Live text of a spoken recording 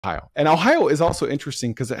Ohio. And Ohio is also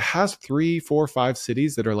interesting because it has 3, 4, 5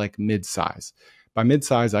 cities that are like mid-size. By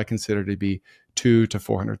mid-size, I consider to be 2 to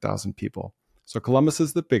 400,000 people. So Columbus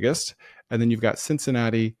is the biggest, and then you've got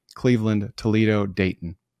Cincinnati, Cleveland, Toledo,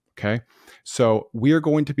 Dayton. Okay. So we are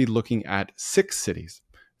going to be looking at 6 cities,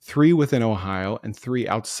 3 within Ohio and 3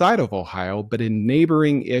 outside of Ohio, but in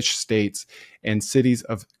neighboring-ish states and cities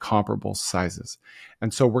of comparable sizes.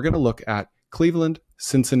 And so we're going to look at Cleveland,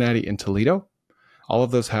 Cincinnati, and Toledo. All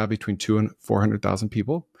of those have between 2 and 400,000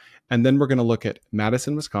 people. And then we're going to look at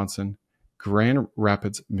Madison, Wisconsin, Grand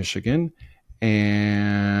Rapids, Michigan,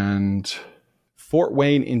 and Fort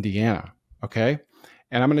Wayne, Indiana. Okay.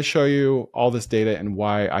 And I'm going to show you all this data and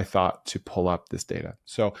why I thought to pull up this data.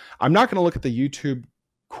 So I'm not going to look at the YouTube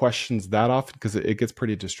questions that often because it gets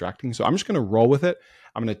pretty distracting. So I'm just going to roll with it.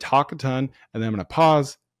 I'm going to talk a ton and then I'm going to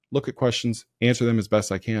pause, look at questions, answer them as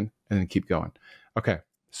best I can, and then keep going. Okay.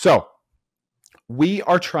 So we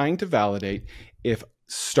are trying to validate if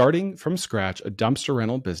starting from scratch a dumpster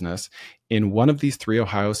rental business in one of these 3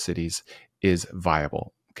 Ohio cities is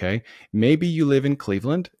viable. Okay. Maybe you live in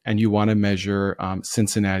Cleveland and you want to measure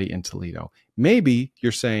Cincinnati and Toledo. Maybe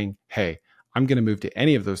you're saying, hey, I'm going to move to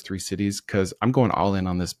any of those 3 cities because I'm going all in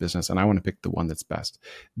on this business and I want to pick the one that's best.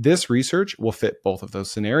 This research will fit both of those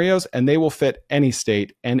scenarios and they will fit any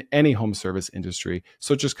state and any home service industry.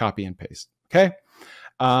 So just copy and paste. Okay.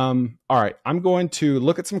 All right. I'm going to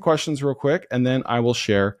look at some questions real quick and then I will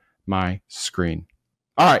share my screen.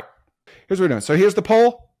 All right. Here's what we're doing. So here's the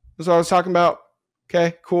poll. This is what I was talking about.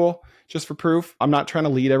 Okay, cool. Just for proof, I'm not trying to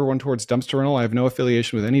lead everyone towards dumpster rental. I have no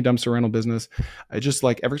affiliation with any dumpster rental business. I just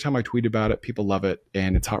like every time I tweet about it, people love it.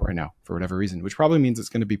 And it's hot right now for whatever reason, which probably means it's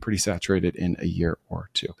going to be pretty saturated in a year or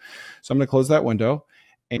 2. So I'm going to close that window.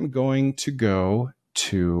 I'm going to go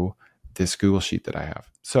to this Google Sheet that I have.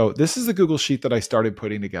 So this is the Google Sheet that I started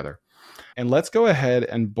putting together. And let's go ahead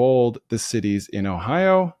and bold the cities in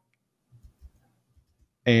Ohio.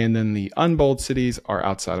 And then the unbold cities are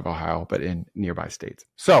outside of Ohio, but in nearby states.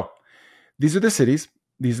 So these are the cities.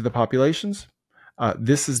 These are the populations.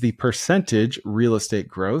 This is the percentage real estate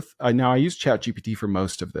growth. Now, I use ChatGPT for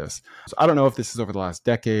most of this. So I don't know if this is over the last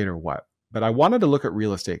decade or what, but I wanted to look at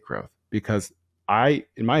real estate growth because in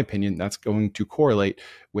my opinion, that's going to correlate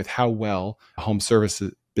with how well home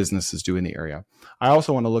services businesses do in the area. I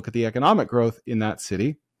also want to look at the economic growth in that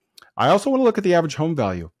city. I also want to look at the average home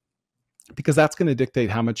value, because that's going to dictate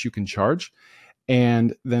how much you can charge.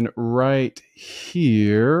 And then right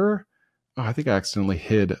here, I think I accidentally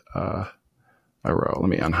hid a row. Let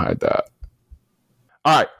me unhide that.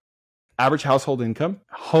 All right. Average household income,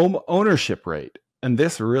 home ownership rate. And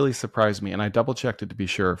this really surprised me. And I double checked it to be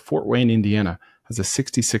sure. Fort Wayne, Indiana has a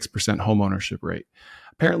 66% home ownership rate.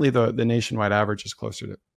 Apparently the nationwide average is closer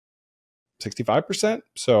to 65%.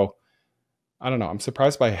 So I don't know. I'm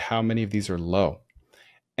surprised by how many of these are low.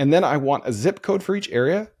 And then I want a zip code for each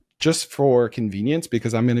area just for convenience,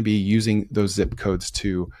 because I'm going to be using those zip codes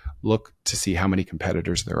to look to see how many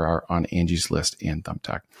competitors there are on Angie's List and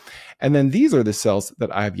Thumbtack. And then these are the cells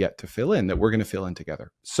that I have yet to fill in that we're going to fill in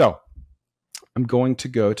together. So I'm going to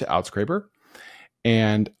go to Outscraper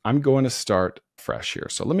and I'm going to start fresh here.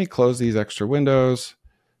 So let me close these extra windows.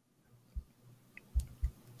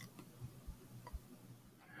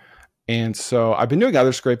 And so I've been doing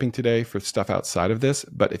other scraping today for stuff outside of this,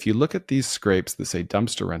 but if you look at these scrapes that say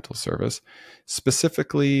dumpster rental service,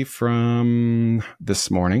 specifically from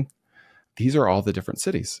this morning, these are all the different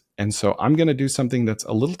cities. And so I'm going to do something that's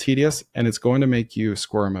a little tedious and it's going to make you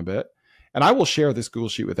squirm a bit. And I will share this Google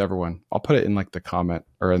Sheet with everyone. I'll put it in like the comment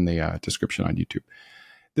or in the description on YouTube.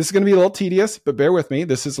 This is going to be a little tedious, but bear with me.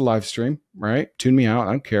 This is a live stream, right? Tune me out.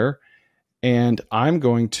 I don't care. And I'm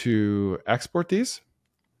going to export these.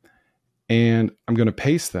 And I'm going to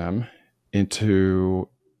paste them into,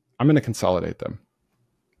 I'm going to consolidate them.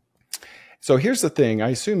 So here's the thing.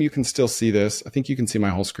 I assume you can still see this. I think you can see my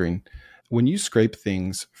whole screen. When you scrape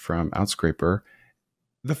things from Outscraper,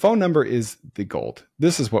 the phone number is the gold.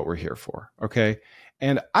 This is what we're here for. Okay.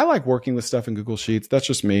 And I like working with stuff in Google Sheets. That's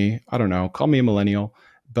just me. I don't know. Call me a millennial.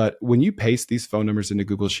 But when you paste these phone numbers into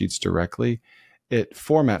Google Sheets directly, it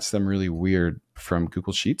formats them really weird from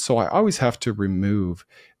Google Sheets. So I always have to remove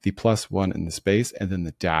the +1 in the space and then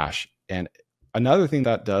the dash. And another thing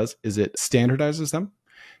that does is it standardizes them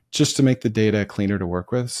just to make the data cleaner to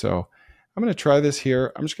work with. So I'm going to try this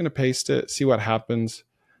here. I'm just going to paste it, see what happens.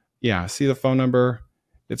 Yeah, see the phone number?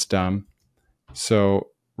 It's dumb. So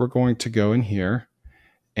we're going to go in here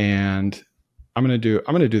and I'm going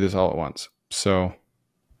to do this all at once. So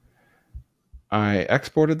I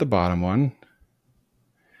exported the bottom one.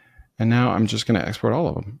 And now I'm just going to export all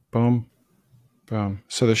of them. Boom, boom.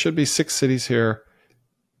 So there should be 6 cities here.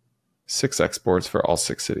 6 exports for all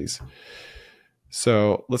 6 cities.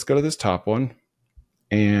 So let's go to this top one.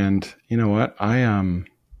 And you know what? I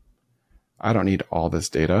don't need all this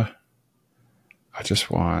data. I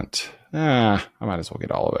just want, I might as well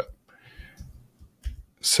get all of it.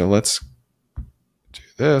 So let's do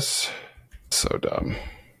this. So dumb.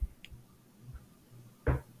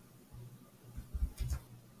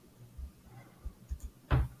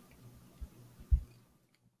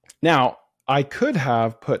 Now, I could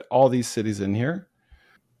have put all these cities in here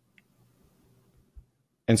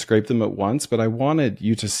and scrape them at once, but I wanted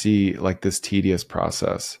you to see like this tedious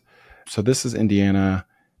process. So this is Indiana.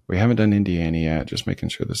 We haven't done Indiana yet, just making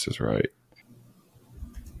sure this is right.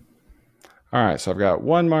 All right, so I've got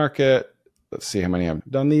one market. Let's see how many I've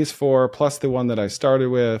done these for, plus the one that I started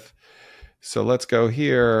with. So let's go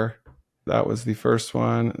here. That was the first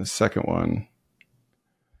one. The second one,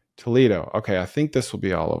 Toledo. Okay, I think this will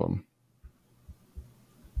be all of them.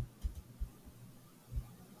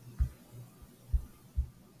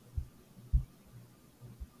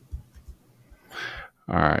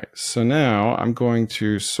 All right, so now I'm going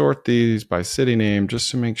to sort these by city name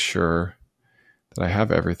just to make sure that I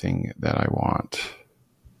have everything that I want.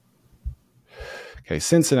 Okay,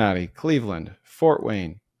 Cincinnati, Cleveland, Fort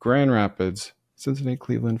Wayne, Grand Rapids, Cincinnati,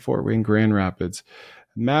 Cleveland, Fort Wayne, Grand Rapids,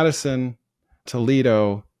 Madison,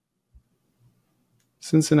 Toledo,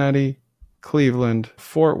 Cincinnati, Cleveland,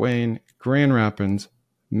 Fort Wayne, Grand Rapids,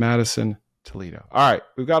 Madison, Toledo. All right,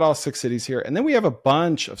 we've got all 6 cities here. And then we have a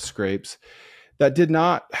bunch of scrapes that did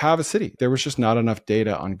not have a city. There was just not enough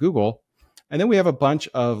data on Google. And then we have a bunch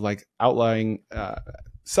of like outlying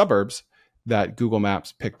suburbs that Google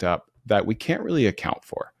Maps picked up that we can't really account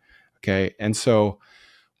for. Okay. And so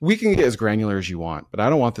we can get as granular as you want, but I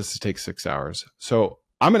don't want this to take 6 hours. So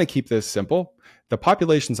I'm going to keep this simple. The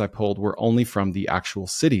populations I pulled were only from the actual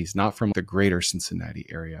cities, not from the greater Cincinnati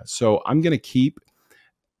area. So I'm going to keep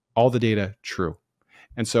all the data true.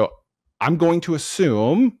 And so I'm going to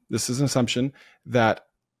assume, this is an assumption, that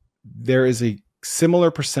there is a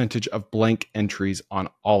similar percentage of blank entries on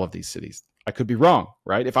all of these cities. I could be wrong,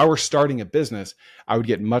 right? If I were starting a business, I would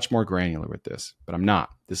get much more granular with this, but I'm not.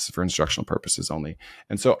 This is for instructional purposes only.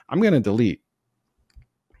 And so I'm going to delete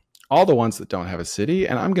all the ones that don't have a city,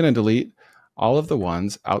 and I'm going to delete all of the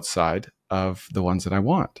ones outside of the ones that I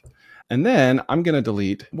want. And then I'm going to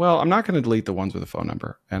delete, well, I'm not going to delete the ones with a phone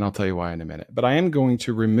number, and I'll tell you why in a minute. But I am going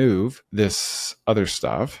to remove this other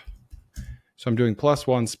stuff. So I'm doing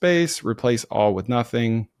 +1 space, replace all with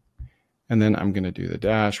nothing. And then I'm going to do the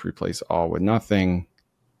dash, replace all with nothing.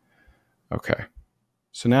 Okay.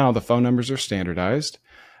 So now the phone numbers are standardized.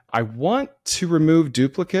 I want to remove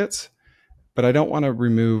duplicates, but I don't want to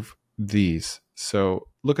remove these. So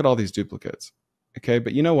look at all these duplicates. Okay,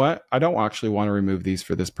 but you know what? I don't actually want to remove these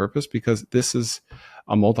for this purpose because this is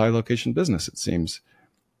a multi-location business, it seems.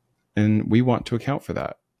 And we want to account for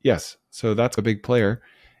that. Yes, so that's a big player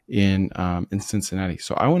in Cincinnati.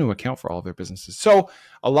 So I want to account for all of their businesses. So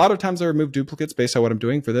a lot of times I remove duplicates based on what I'm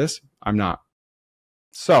doing. For this, I'm not.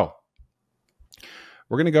 So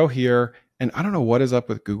we're going to go here. And I don't know what is up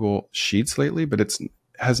with Google Sheets lately, but it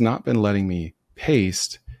has not been letting me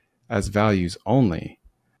paste as values only.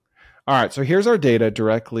 All right, so here's our data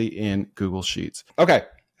directly in Google Sheets. Okay,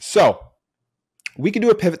 so we could do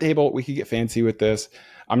a pivot table. We could get fancy with this.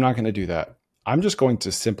 I'm not going to do that. I'm just going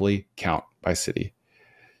to simply count by city.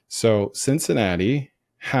 So Cincinnati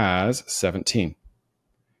has 17.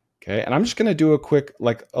 Okay, and I'm just going to do a quick,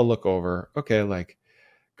 like a look over. Okay, like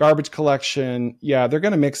garbage collection. Yeah, they're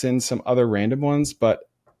going to mix in some other random ones, but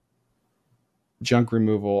junk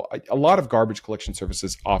removal. A lot of garbage collection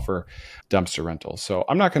services offer dumpster rental. So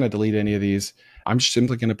I'm not going to delete any of these. I'm just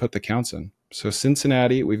simply going to put the counts in. So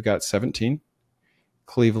Cincinnati, we've got 17.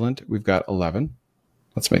 Cleveland, we've got 11.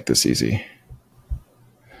 Let's make this easy.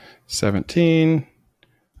 17,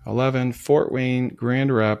 11, Fort Wayne,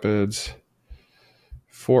 Grand Rapids,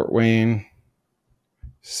 Fort Wayne,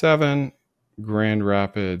 7, Grand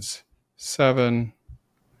Rapids, 7,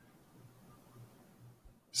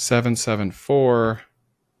 774,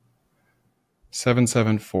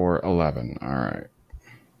 774, 11. All right.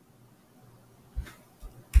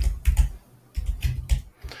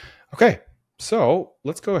 Okay, so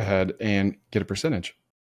let's go ahead and get a percentage.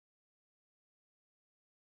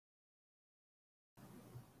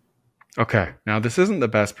 Okay, now this isn't the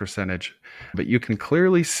best percentage, but you can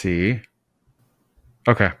clearly see,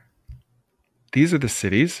 okay, these are the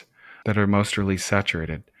cities that are most release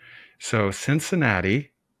saturated. So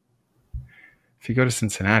Cincinnati, if you go to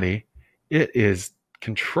Cincinnati, it is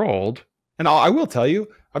controlled. And I will tell you,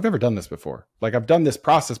 I've never done this before. Like I've done this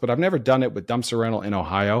process, but I've never done it with dumpster rental in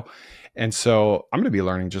Ohio. And so I'm going to be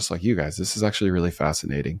learning just like you guys. This is actually really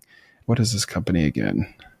fascinating. What is this company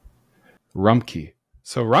again? Rumpke.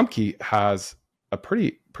 So Rumpke has a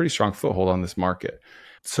pretty strong foothold on this market.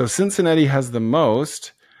 So Cincinnati has the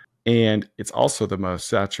most, and it's also the most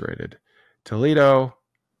saturated. Toledo,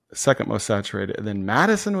 the second most saturated, and then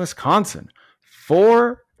Madison, Wisconsin,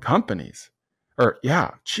 4 companies. Or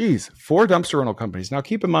yeah, geez, 4 dumpster rental companies. Now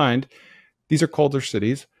keep in mind, these are colder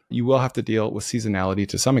cities. You will have to deal with seasonality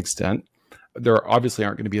to some extent. There obviously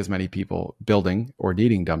aren't going to be as many people building or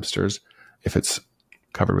needing dumpsters if it's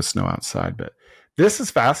covered with snow outside. But this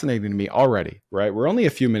is fascinating to me already, right? We're only a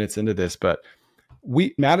few minutes into this, but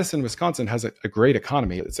Madison, Wisconsin has a great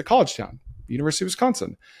economy. It's a college town, University of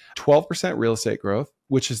Wisconsin. 12% real estate growth,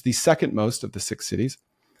 which is the second most of the 6 cities.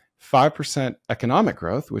 5% economic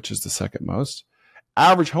growth, which is the second most.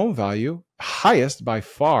 Average home value, highest by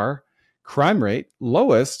far. Crime rate,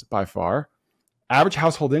 lowest by far. Average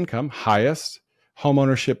household income, highest. Home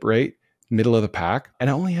ownership rate, middle of the pack. And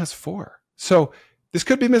it only has 4. So this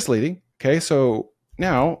could be misleading. Okay, so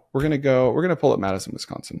now we're going to pull up Madison,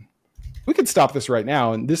 Wisconsin. We could stop this right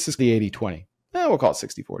now, and this is the 80-20. We'll call it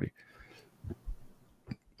 60-40.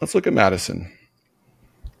 Let's look at Madison.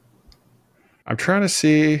 I'm trying to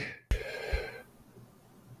see.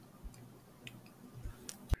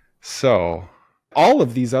 So all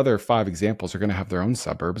of these other 5 examples are going to have their own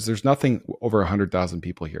suburbs. There's nothing over 100,000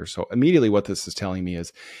 people here. So immediately what this is telling me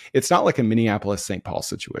is it's not like a Minneapolis, St. Paul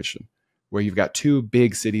situation where you've got 2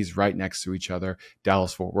 big cities right next to each other,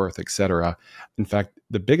 Dallas, Fort Worth, etc. In fact,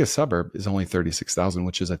 the biggest suburb is only 36,000,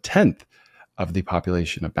 which is a 10th of the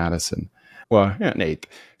population of Madison. Well, yeah, an 8th.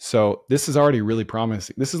 So this is already really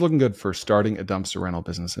promising. This is looking good for starting a dumpster rental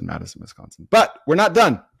business in Madison, Wisconsin. But we're not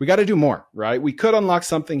done. We got to do more, right? We could unlock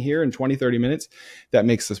something here in 20, 30 minutes that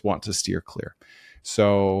makes us want to steer clear.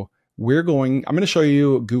 So I'm going to show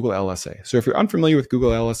you Google LSA. So if you're unfamiliar with Google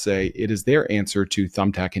LSA, it is their answer to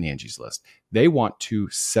Thumbtack and Angie's List. They want to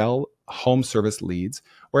sell home service leads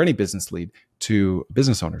or any business lead to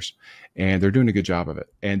business owners, and they're doing a good job of it.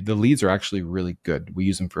 And the leads are actually really good. We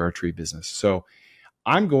use them for our tree business. So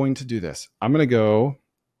I'm going to do this. I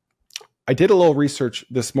did a little research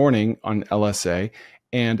this morning on LSA,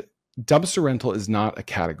 and dumpster rental is not a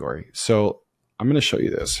category. So I'm going to show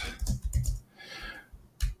you this.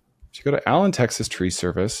 So you go to Allen, Texas Tree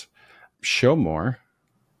Service, show more,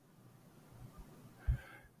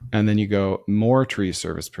 and then you go more tree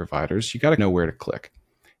service providers. You got to know where to click.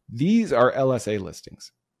 These are LSA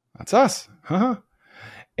listings. That's us.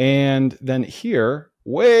 And then here,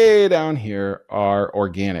 way down here, are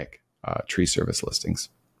organic tree service listings.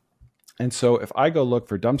 And so if I go look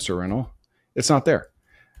for dumpster rental, it's not there.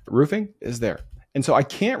 Roofing is there. And so I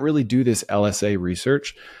can't really do this LSA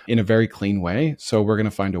research in a very clean way. So we're going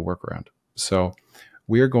to find a workaround. So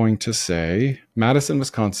we're going to say Madison,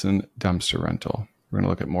 Wisconsin, dumpster rental. We're going to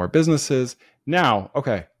look at more businesses. Now,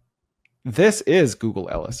 okay, this is Google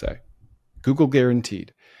LSA, Google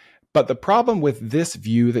guaranteed. But the problem with this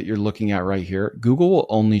view that you're looking at right here, Google will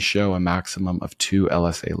only show a maximum of 2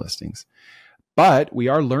 LSA listings. But we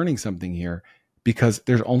are learning something here because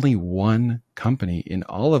there's only 1 company in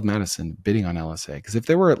all of Madison bidding on LSA. Because if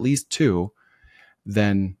there were at least 2,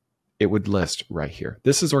 then it would list right here.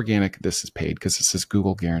 This is organic, this is paid because this is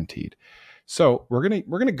Google guaranteed. So we're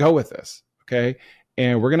gonna go with this, okay?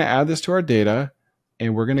 And we're gonna add this to our data,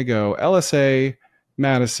 and we're gonna go LSA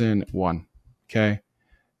Madison 1, okay?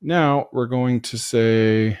 Now we're going to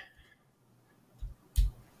say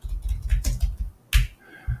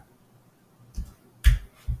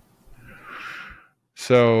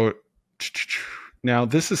so now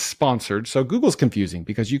this is sponsored. So Google's confusing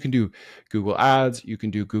because you can do Google ads, you can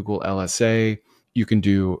do Google LSA, you can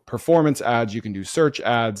do performance ads, you can do search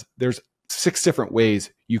ads. There's 6 different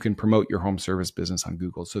ways you can promote your home service business on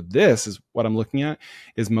Google. So this is what I'm looking at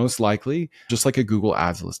is most likely just like a Google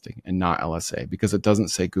ads listing and not LSA because it doesn't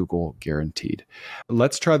say Google guaranteed.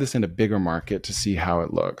 Let's try this in a bigger market to see how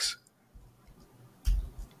it looks.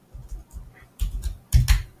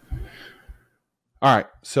 All right,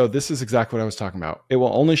 so this is exactly what I was talking about. It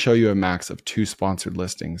will only show you a max of 2 sponsored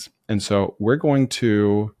listings. And so we're going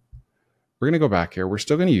to go back here. We're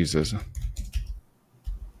still going to use this.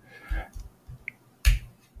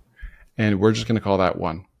 And we're just going to call that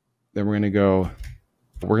 1. Then we're going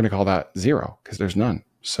to call that 0 because there's none.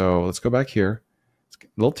 So let's go back here. It's a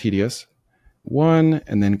little tedious. 1,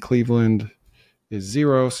 and then Cleveland is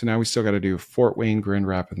 0. So now we still got to do Fort Wayne, Grand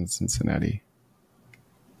Rapids, and Cincinnati.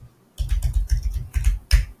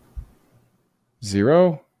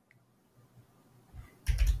 0.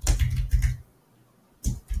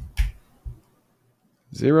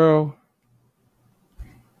 0.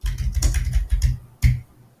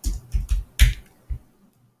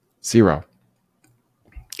 Zero.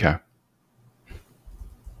 Okay.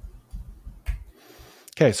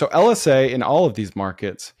 Okay, so LSA in all of these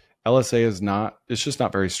markets, LSA it's just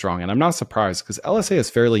not very strong. And I'm not surprised because LSA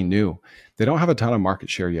is fairly new. They don't have a ton of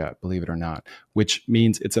market share yet, believe it or not, which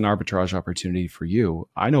means it's an arbitrage opportunity for you.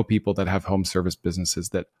 I know people that have home service businesses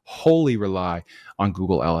that wholly rely on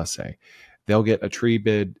Google LSA. They'll get a tree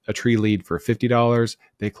lead for $50.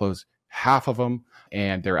 They close half of them,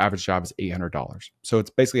 and their average job is $800. So it's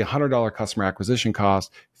basically a $100 customer acquisition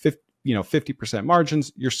cost, 50%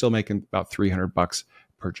 margins. You're still making about $300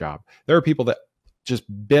 per job. There are people that just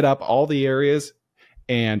bid up all the areas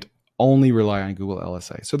and only rely on Google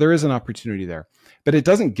LSA. So there is an opportunity there, but it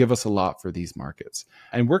doesn't give us a lot for these markets.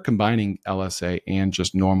 And we're combining LSA and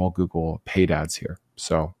just normal Google paid ads here.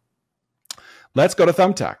 So let's go to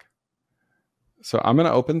Thumbtack. So I'm going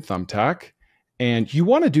to open Thumbtack, and you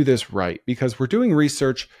want to do this right because we're doing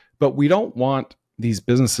research, but we don't want these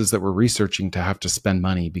businesses that we're researching to have to spend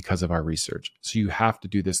money because of our research. So you have to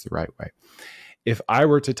do this the right way. If I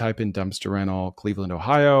were to type in dumpster rental, Cleveland,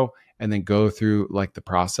 Ohio, and then go through like the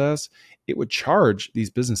process, it would charge these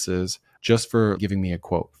businesses just for giving me a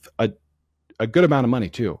quote, a good amount of money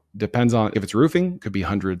too. Depends on if it's roofing, could be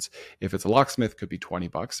hundreds. If it's a locksmith, could be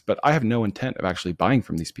 $20. But I have no intent of actually buying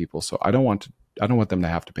from these people, so I don't want them to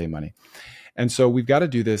have to pay money. And so we've got to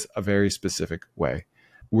do this a very specific way.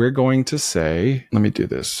 We're going to say, let me do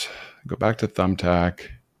this. Go back to Thumbtack.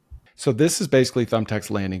 So this is basically Thumbtack's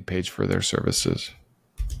landing page for their services.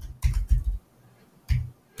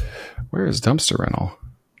 Where is dumpster rental?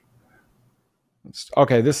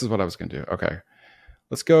 Okay, this is what I was going to do. Okay,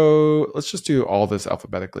 let's just do all this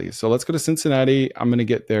alphabetically. So let's go to Cincinnati. I'm going to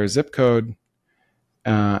get their zip code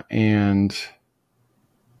and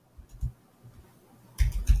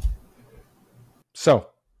so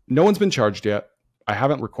no one's been charged yet. I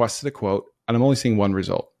haven't requested a quote, and I'm only seeing one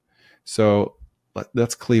result. So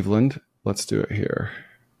that's Cleveland. Let's do it here.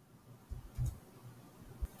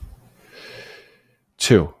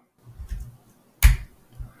 2.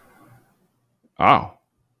 Oh,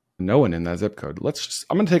 no one in that zip code.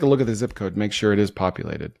 I'm going to take a look at the zip code, make sure it is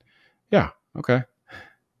populated. Yeah, okay.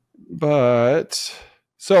 But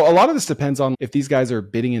so a lot of this depends on if these guys are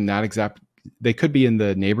bidding in that exact, they could be in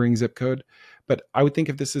the neighboring zip code. But I would think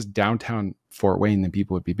if this is downtown Fort Wayne, then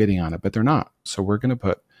people would be bidding on it, but they're not. So we're going to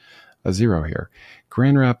put a 0 here.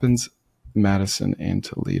 Grand Rapids, Madison, and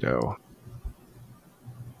Toledo.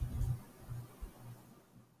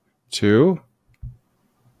 2.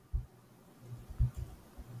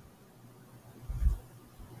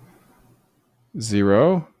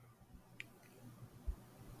 0.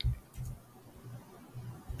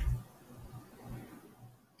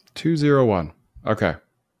 201. Okay.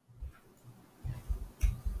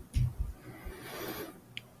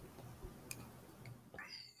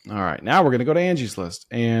 All right, now we're going to go to Angie's List,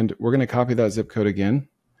 and we're going to copy that zip code again.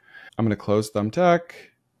 I'm going to close Thumbtack,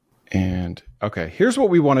 and okay, here's what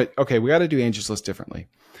we want to, okay, we got to do Angie's List differently.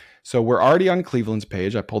 So we're already on Cleveland's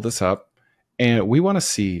page. I pulled this up, and we want to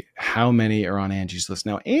see how many are on Angie's List.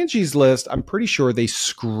 Now, Angie's List, I'm pretty sure they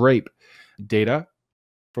scrape data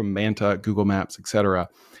from Manta, Google Maps, etc.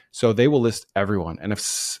 So they will list everyone, and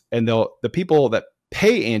the people that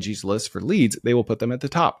pay Angie's List for leads, they will put them at the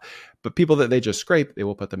top. But people that they just scrape, they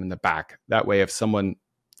will put them in the back. That way, if someone,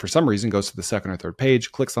 for some reason, goes to the second or third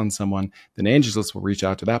page, clicks on someone, then Angie's List will reach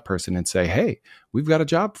out to that person and say, hey, we've got a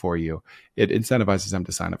job for you. It incentivizes them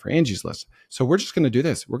to sign up for Angie's List. So we're just going to do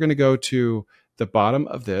this. We're going to go to the bottom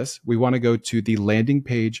of this. We want to go to the landing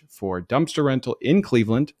page for dumpster rental in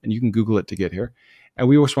Cleveland, and you can Google it to get here. And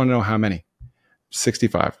we just want to know how many.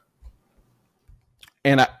 65.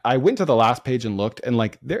 And I went to the last page and looked, and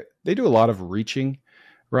like they do a lot of reaching,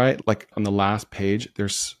 right? Like on the last page,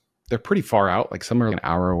 they're pretty far out, like some are like an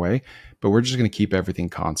hour away, but we're just going to keep everything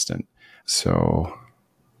constant. So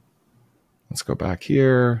let's go back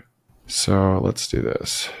here. So let's do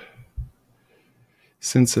this.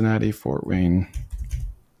 Cincinnati, Fort Wayne.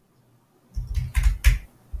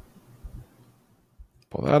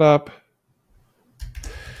 Pull that up.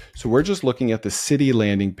 So we're just looking at the city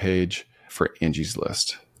landing page for Angie's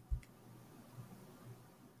List.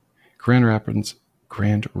 Grand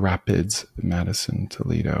Rapids, Madison,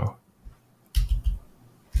 Toledo.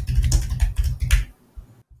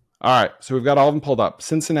 All right, so we've got all of them pulled up.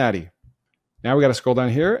 Cincinnati. Now we got to scroll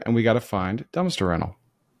down here and we got to find dumpster rental.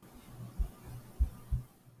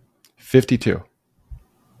 52.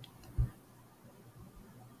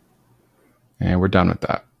 And we're done with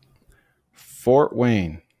that. Fort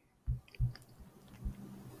Wayne.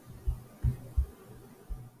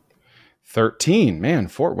 13. Man,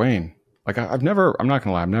 Fort Wayne. Like I'm not going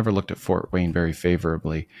to lie, I've never looked at Fort Wayne very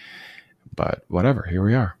favorably, but whatever, here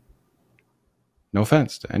we are. No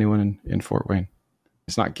offense to anyone in Fort Wayne.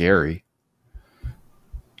 It's not Gary.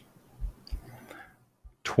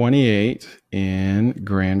 28 in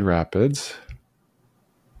Grand Rapids.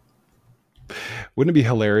 Wouldn't it be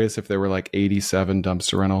hilarious if there were like 87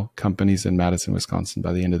 dumpster rental companies in Madison, Wisconsin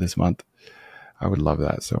by the end of this month? I would love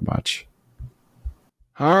that so much.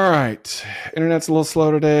 All right. Internet's a little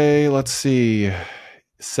slow today. Let's see.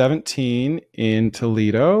 17 in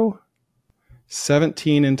Toledo.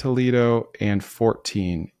 17 in Toledo and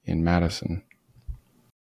 14 in Madison.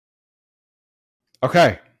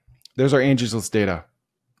 Okay. There's our Angie's List data.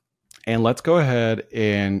 And let's go ahead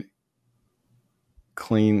and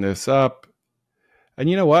clean this up. And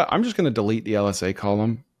you know what? I'm just going to delete the LSA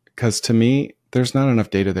column because to me, there's not enough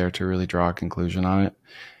data there to really draw a conclusion on it.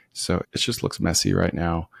 So it just looks messy right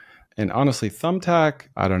now. And honestly, Thumbtack,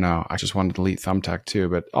 I don't know. I just want to delete Thumbtack too,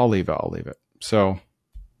 but I'll leave it. So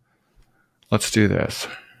let's do this.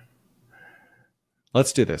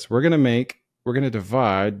 We're going to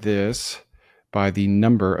divide this by the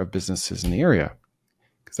number of businesses in the area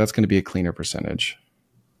because that's going to be a cleaner percentage.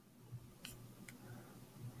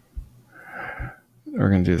 We're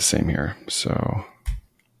going to do the same here. So,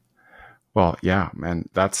 well, yeah, man,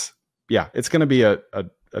 it's going to be a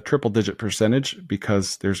triple digit percentage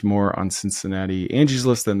because there's more on Cincinnati Angie's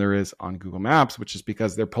List than there is on Google Maps, which is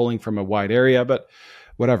because they're pulling from a wide area, but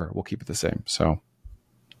whatever, we'll keep it the same. So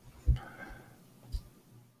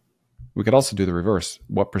we could also do the reverse.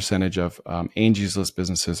 What percentage of Angie's List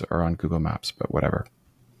businesses are on Google Maps, but whatever.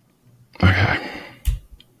 Okay.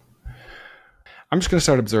 I'm just going to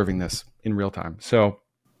start observing this in real time. So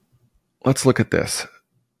let's look at this.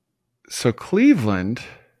 So Cleveland,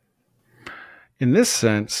 in this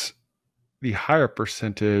sense, the higher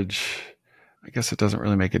percentage, I guess it doesn't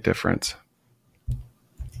really make a difference.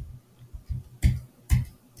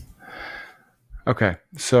 Okay,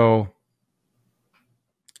 so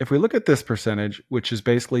if we look at this percentage, which is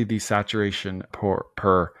basically the saturation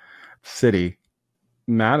per city,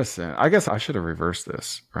 Madison, I guess I should have reversed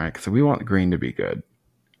this, right? Because we want green to be good.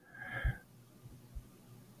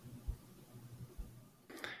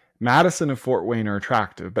 Madison and Fort Wayne are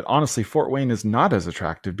attractive, but honestly, Fort Wayne is not as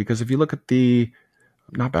attractive because if you look at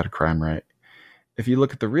not bad crime rate, if you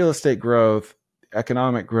look at the real estate growth,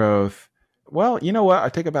 economic growth, well, you know what? I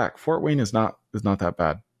take it back. Fort Wayne is not that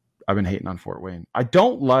bad. I've been hating on Fort Wayne. I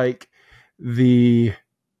don't like the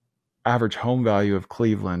average home value of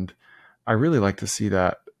Cleveland. I really like to see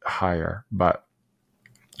that higher, but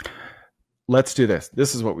let's do this.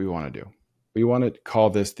 This is what we want to do. We want to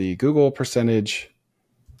call this the Google percentage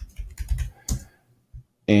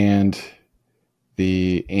and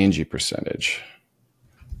the Angie percentage.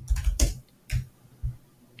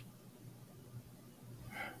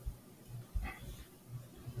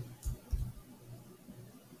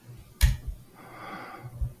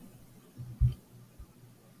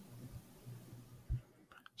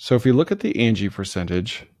 So if you look at the Angie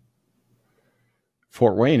percentage,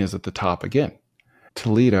 Fort Wayne is at the top again.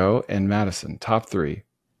 Toledo and Madison, top three.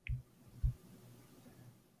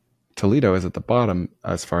 Toledo is at the bottom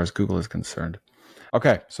as far as Google is concerned.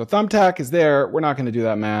 Okay, so Thumbtack is there. We're not going to do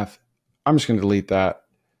that math. I'm just going to delete that.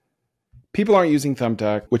 People aren't using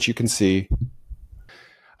Thumbtack, which you can see.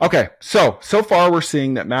 Okay, so far we're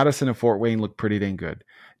seeing that Madison and Fort Wayne look pretty dang good.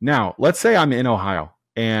 Now, let's say I'm in Ohio,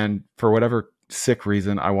 and for whatever sick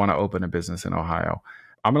reason, I want to open a business in Ohio.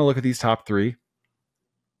 I'm going to look at these top three.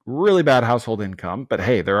 Really bad household income, but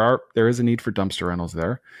hey, there is a need for dumpster rentals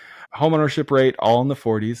there. Homeownership rate, all in the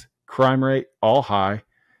 40s. Crime rate, all high.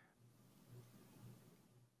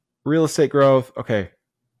 Real estate growth, okay.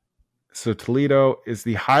 So Toledo is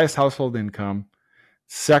the highest household income,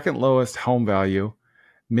 second lowest home value,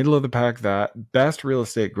 middle of the pack that, best real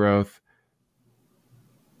estate growth.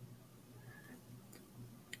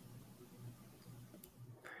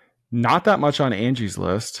 Not that much on Angie's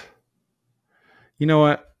List. You know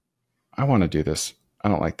what? I want to do this. I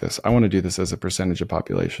don't like this. I want to do this as a percentage of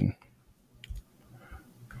population.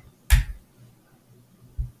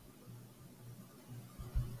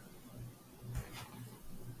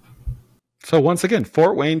 So once again,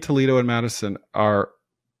 Fort Wayne, Toledo, and Madison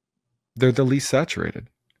they're the least saturated.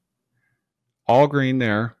 All green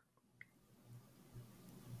there.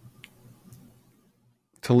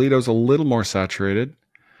 Toledo's a little more saturated.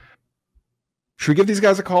 Should we give these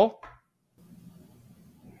guys a call?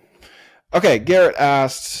 Okay, Garrett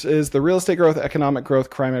asked, is the real estate growth, economic growth,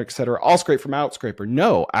 crime, et cetera, all scraped from Outscraper?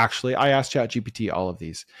 No, actually, I asked ChatGPT all of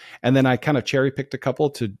these. And then I kind of cherry picked a couple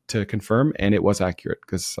to confirm, and it was accurate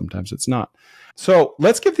because sometimes it's not. So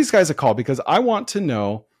let's give these guys a call because I want to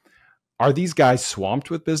know, are these guys swamped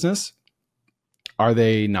with business? Are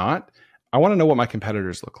they not? I want to know what my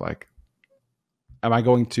competitors look like. Am I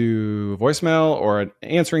going to voicemail or an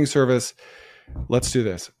answering service? Let's do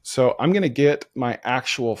this. So I'm going to get my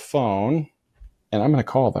actual phone and I'm going to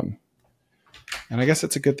call them. And I guess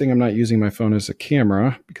it's a good thing I'm not using my phone as a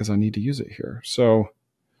camera because I need to use it here. So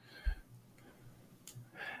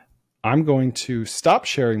I'm going to stop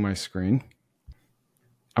sharing my screen.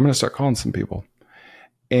 I'm going to start calling some people.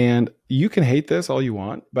 And you can hate this all you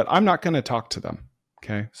want, but I'm not going to talk to them.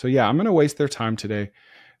 Okay. So yeah, I'm going to waste their time today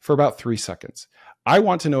for about 3 seconds. I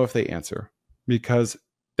want to know if they answer because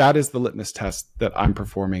that is the litmus test that I'm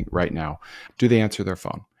performing right now. Do they answer their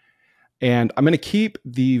phone? And I'm going to keep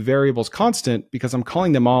the variables constant because I'm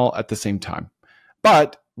calling them all at the same time.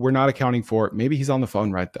 But we're not accounting for it. Maybe he's on the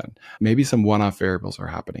phone right then. Maybe some one-off variables are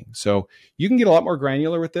happening. So you can get a lot more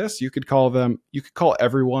granular with this. You could call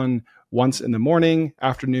everyone once in the morning,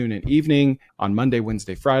 afternoon, and evening on Monday,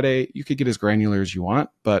 Wednesday, Friday. You could get as granular as you want,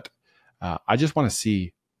 but I just want to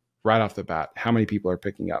see right off the bat how many people are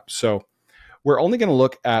picking up. So we're only going to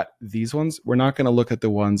look at these ones. We're not going to look at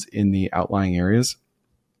the ones in the outlying areas.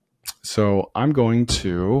 So I'm going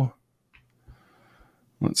to,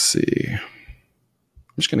 let's see. I'm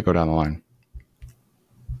just going to go down the line.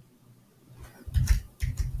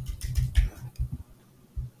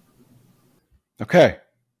 Okay.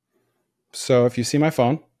 So if you see my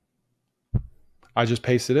phone, I just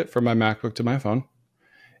pasted it from my MacBook to my phone.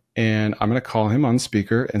 And I'm going to call him on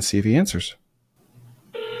speaker and see if he answers.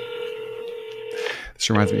 This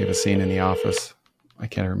reminds me of a scene in The Office. I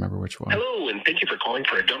can't remember which one. Hello, and thank you for calling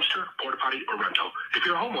for a dumpster, porta potty, or rental. If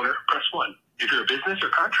you're a homeowner, press 1. If you're a business or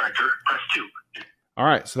contractor, press 2. All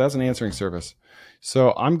right, so that's an answering service.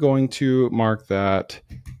 So I'm going to mark that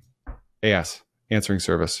AS, answering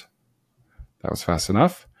service. That was fast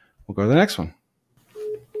enough. We'll go to the next one.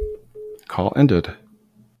 Call ended.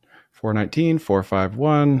 419,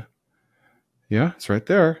 451. Yeah, it's right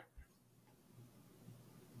there.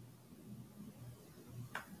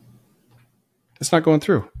 It's not going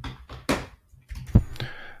through.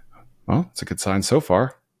 Well, it's a good sign so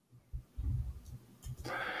far.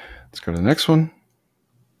 Let's go to the next one.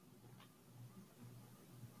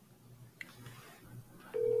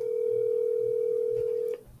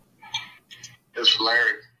 It's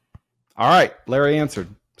Larry. All right, Larry answered.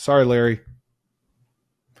 Sorry, Larry.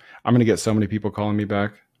 I'm going to get so many people calling me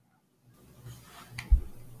back.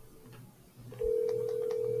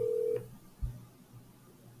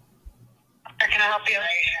 Can I help you?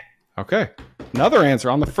 Okay. Another answer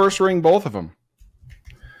on the first ring, both of them.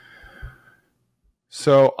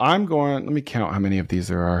 So I'm going, let me count how many of these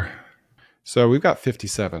there are. So we've got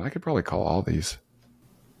 57. I could probably call all these.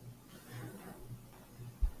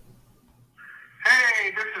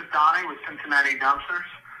 Hey, this is Donnie with Cincinnati Dumpsters.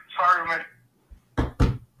 Sorry, my...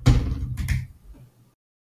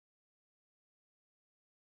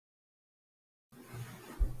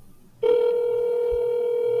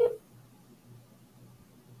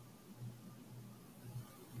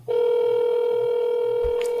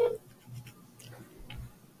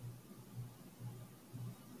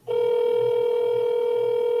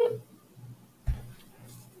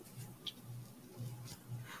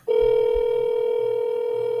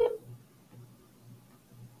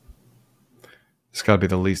 It's got to be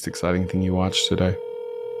the least exciting thing you watched today.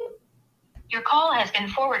 Your call has been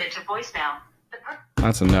forwarded to voicemail.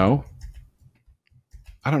 That's a no.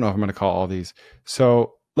 I don't know if I'm going to call all these.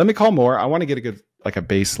 So let me call more. I want to get a good, like a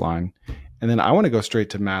baseline. And then I want to go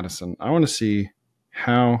straight to Madison. I want to see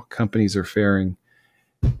how companies are faring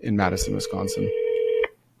in Madison, Wisconsin.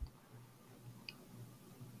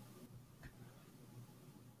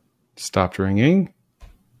 Stopped ringing.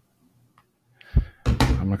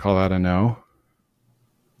 I'm going to call that a no.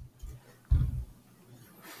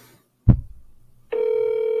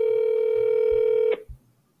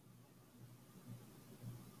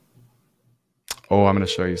 Oh, I'm going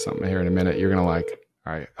to show you something here in a minute you're going to like.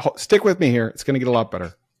 All right. Stick with me here. It's going to get a lot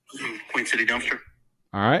better. Queen City Dumpster.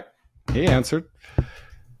 All right. He answered.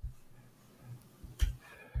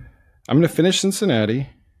 I'm going to finish Cincinnati. And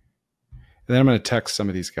then I'm going to text some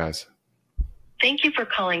of these guys. Thank you for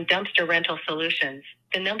calling Dumpster Rental Solutions,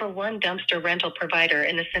 the #1 dumpster rental provider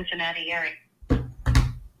in the Cincinnati area.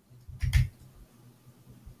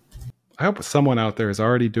 I hope someone out there is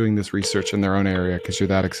already doing this research in their own area because you're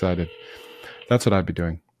that excited. That's what I'd be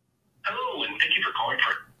doing. Hello, and thank you for calling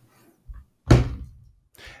for...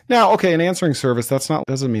 Now, okay, an answering service,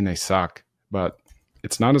 doesn't mean they suck, but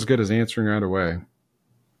it's not as good as answering right away.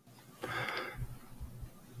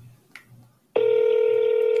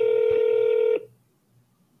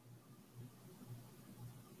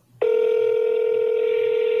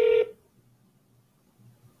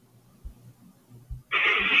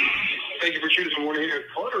 Thank you for choosing one here.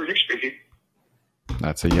 Koerner, Nick speaking.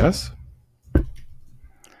 That's a yes. All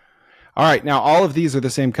right, now all of these are the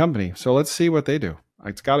same company, so let's see what they do.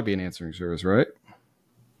 It's got to be an answering service, right?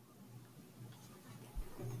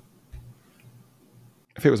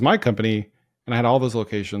 If it was my company and I had all those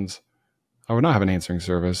locations, I would not have an answering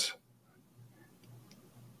service.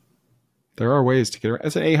 There are ways to get around.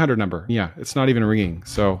 It's an 800 number. Yeah, it's not even ringing,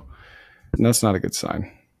 so that's not a good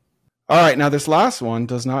sign. All right, now this last one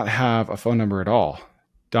does not have a phone number at all.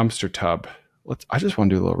 Dumpster tub. I just want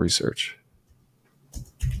to do a little research.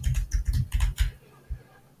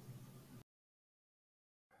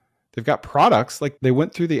 They've got products, like they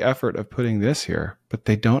went through the effort of putting this here, but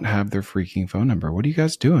they don't have their freaking phone number. What are you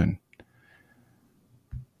guys doing?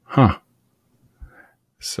 Huh.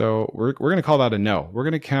 So we're going to call that a no. We're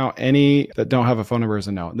going to count any that don't have a phone number as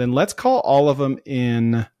a no. Then let's call all of them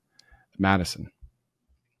in Madison.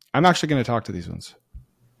 I'm actually going to talk to these ones.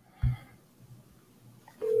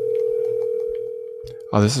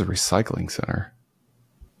 Oh, this is a recycling center.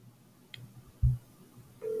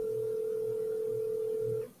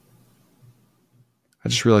 I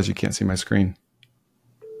just realized you can't see my screen.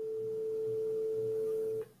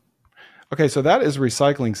 Okay, so that is a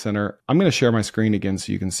recycling center. I'm going to share my screen again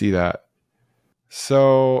so you can see that.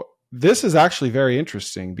 So this is actually very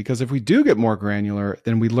interesting because if we do get more granular,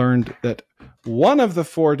 then we learned that one of the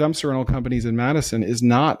 4 dumpster rental companies in Madison is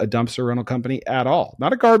not a dumpster rental company at all.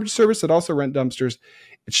 Not a garbage service that also rent dumpsters.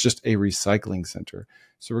 It's just a recycling center.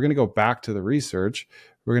 So we're going to go back to the research.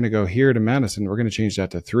 We're going to go here to Madison. We're going to change that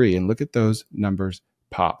to 3 and look at those numbers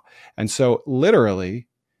pop. And so literally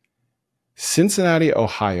Cincinnati,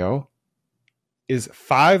 Ohio is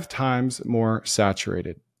 5 times more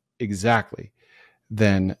saturated exactly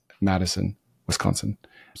than Madison, Wisconsin.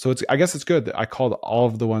 So I guess it's good that I called all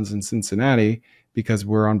of the ones in Cincinnati because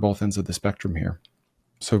we're on both ends of the spectrum here.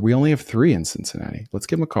 So we only have 3 in Cincinnati. Let's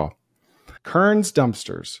give them a call. Kearns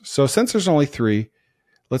Dumpsters. So since there's only 3,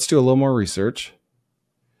 let's do a little more research.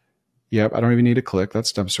 Yep, I don't even need to click.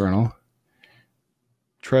 That's dumpster rental.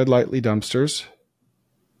 Tread Lightly Dumpsters.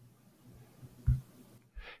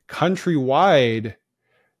 Countrywide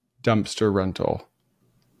Dumpster Rental.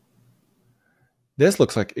 This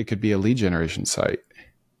looks like it could be a lead generation site.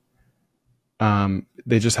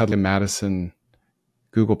 They just had the Madison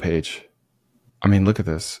Google page. I mean, look at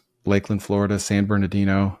this. Lakeland, Florida, San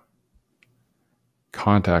Bernardino.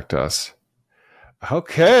 Contact us.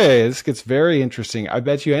 Okay, this gets very interesting. I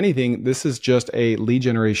bet you anything, this is just a lead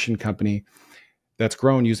generation company that's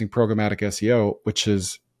grown using programmatic SEO, which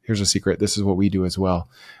is, here's a secret, this is what we do as well.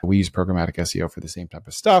 We use programmatic SEO for the same type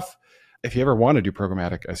of stuff. If you ever want to do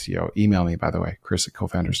programmatic SEO, email me, by the way,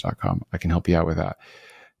 chris@cofounders.com. I can help you out with that.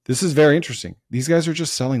 This is very interesting. These guys are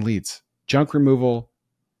just selling leads, junk removal,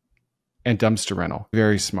 and dumpster rental.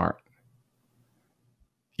 Very smart.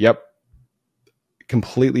 Yep.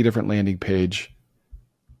 Completely different landing page.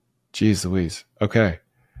 Jeez Louise. Okay.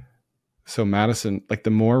 So Madison, like the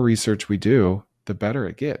more research we do, the better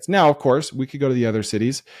it gets. Now, of course, we could go to the other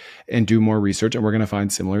cities and do more research and we're going to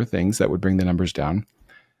find similar things that would bring the numbers down.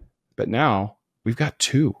 But now we've got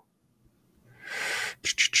 2.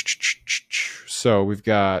 So we've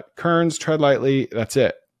got Kearns, Tread Lightly. That's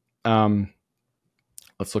it.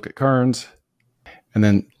 Let's look at Kearns and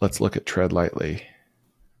then let's look at Tread Lightly.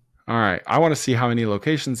 All right. I want to see how many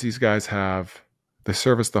locations these guys have. They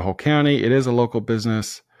service the whole county. It is a local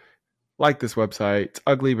business. Like this website. It's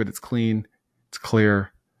ugly, but it's clean. It's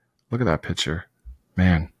clear. Look at that picture.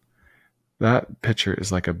 Man, that picture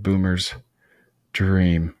is like a boomer's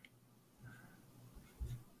dream.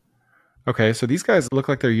 Okay, so these guys look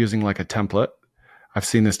like they're using like a template. I've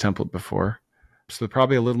seen this template before. So they're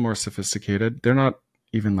probably a little more sophisticated. They're not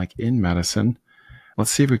even like in Madison.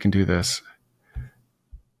 Let's see if we can do this.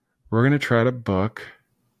 We're going to try to book.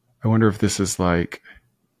 I wonder if this is like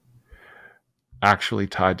actually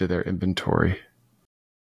tied to their inventory.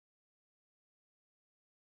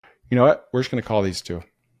 You know what? We're just going to call these 2.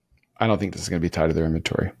 I don't think this is going to be tied to their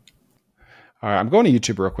inventory. All right, I'm going to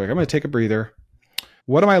YouTube real quick. I'm going to take a breather.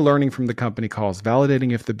 What am I learning from the company calls?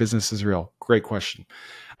 Validating if the business is real. Great question.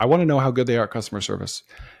 I want to know how good they are at customer service.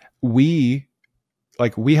 We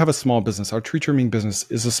have a small business. Our tree trimming business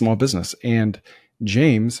is a small business. And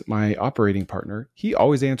James, my operating partner, he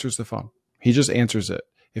always answers the phone. He just answers it.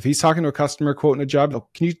 If he's talking to a customer quoting a job, "Oh,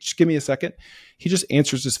 can you just give me a second?" He just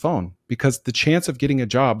answers his phone, because the chance of getting a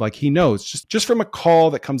job, like he knows, just from a call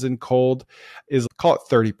that comes in cold, is, call it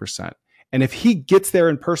 30%. And if he gets there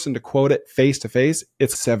in person to quote it face to face,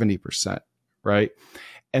 it's 70%, right?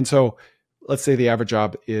 And so let's say the average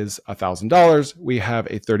job is $1,000. We have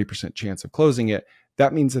a 30% chance of closing it.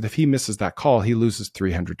 That means that if he misses that call, he loses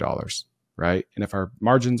 $300, right? And if our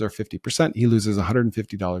margins are 50%, he loses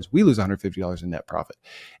 $150. We lose $150 in net profit.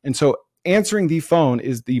 And so answering the phone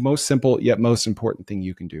is the most simple yet most important thing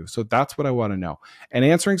you can do. So that's what I want to know. And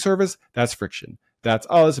answering service, that's friction. That's,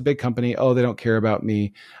 oh, it's a big company. Oh, they don't care about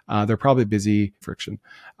me. They're probably busy. Friction.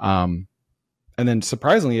 And then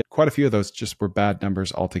surprisingly, quite a few of those just were bad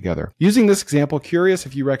numbers altogether. Using this example, curious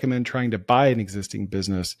if you recommend trying to buy an existing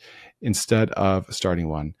business instead of starting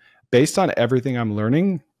one. Based on everything I'm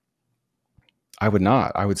learning, I would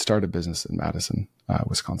not. I would start a business in Madison,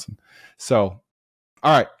 Wisconsin. So,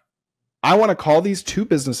 all right. I want to call these two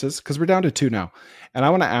businesses, because we're down to two now. And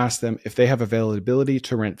I want to ask them if they have availability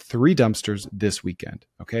to rent 3 dumpsters this weekend.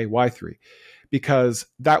 Okay. Why 3? Because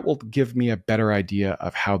that will give me a better idea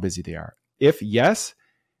of how busy they are. If yes,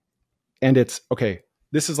 and it's okay,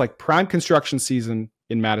 this is like prime construction season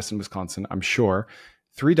in Madison, Wisconsin, I'm sure.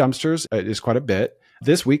 3 dumpsters is quite a bit.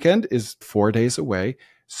 This weekend is 4 days away.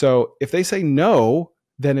 So if they say no,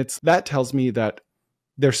 then that tells me that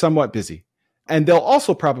they're somewhat busy. And they'll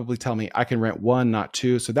also probably tell me I can rent 1, not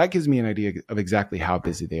 2. So that gives me an idea of exactly how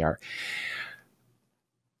busy they are.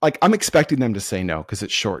 Like, I'm expecting them to say no because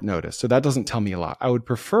it's short notice. So that doesn't tell me a lot. I would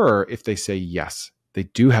prefer if they say yes, they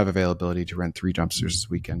do have availability to rent 3 dumpsters this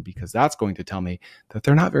weekend, because that's going to tell me that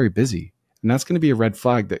they're not very busy. And that's going to be a red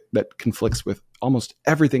flag that conflicts with almost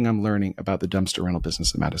everything I'm learning about the dumpster rental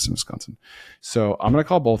business in Madison, Wisconsin. So I'm going to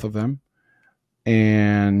call both of them,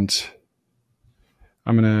 and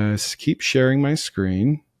I'm going to keep sharing my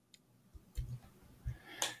screen,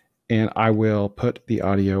 and I will put the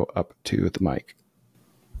audio up to the mic.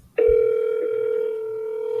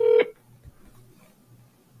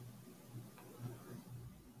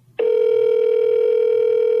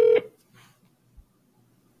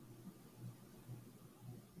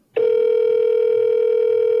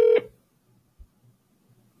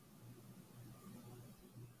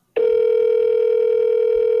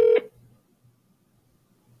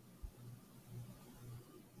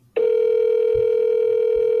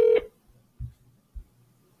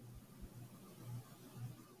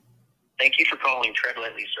 Thank you for calling Tread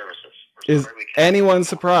Lightly Services. Is anyone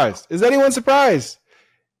surprised? Is anyone surprised?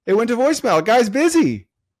 It went to voicemail. Guy's busy.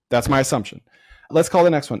 That's my assumption. Let's call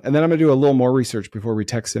the next one. And then I'm going to do a little more research before we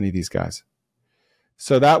text any of these guys.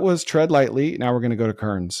 So that was Tread Lightly. Now we're going to go to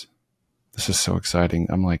Koern's. This is so exciting.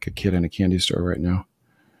 I'm like a kid in a candy store right now.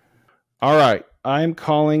 All right. I'm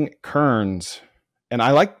calling Koern's. And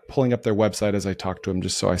I like pulling up their website as I talk to them,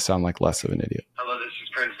 just so I sound like less of an idiot. Hello, this is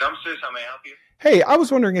Koern's Dumpsters. How may I help you? Hey, I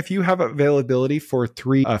was wondering if you have availability for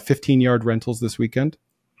 3 15-yard rentals this weekend.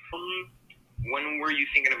 When were you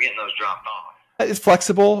thinking of getting those dropped off? It's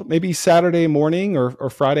flexible, maybe Saturday morning or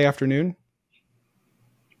Friday afternoon.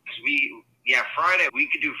 Friday. We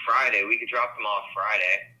could do Friday. We could drop them off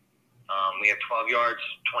Friday. We have 12 yards,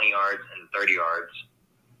 20 yards, and 30 yards.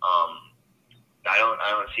 I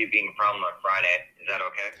don't see it being a problem on Friday. Is that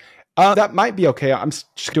okay? That might be okay. I'm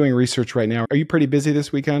just doing research right now. Are you pretty busy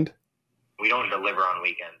this weekend? We don't deliver on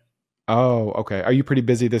weekends. Oh, okay. Are you pretty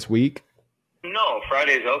busy this week? No,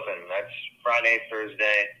 Friday's open. That's Friday,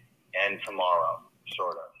 Thursday, and tomorrow,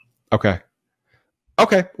 sort of. Okay.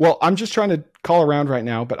 Okay. Well, I'm just trying to call around right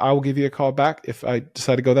now, but I will give you a call back if I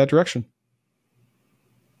decide to go that direction.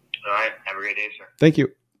 All right. Have a great day, sir. Thank you.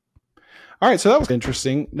 All right. So that was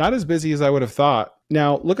interesting. Not as busy as I would have thought.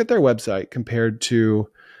 Now, look at their website compared to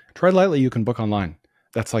Tread Lightly. You can book online.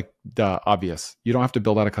 That's like the obvious. You don't have to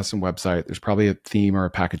build out a custom website. There's probably a theme or a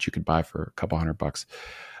package you could buy for a couple $100.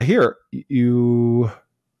 Here, you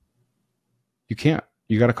can't.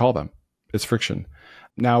 You got to call them. It's friction.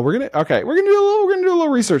 Now we're gonna do a little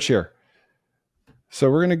research here.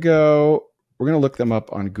 So we're gonna look them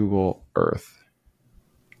up on Google Earth.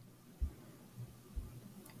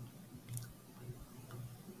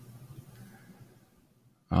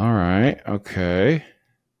 All right. Okay.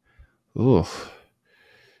 Ooh.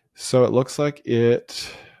 So it looks like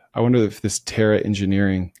I wonder if this Terra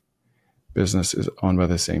Engineering business is owned by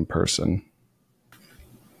the same person.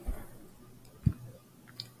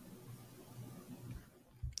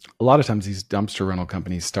 A lot of times these dumpster rental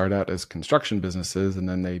companies start out as construction businesses, and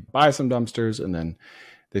then they buy some dumpsters, and then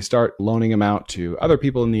they start loaning them out to other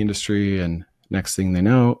people in the industry. And next thing they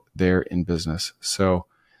know, they're in business. So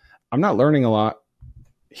I'm not learning a lot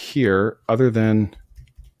here other than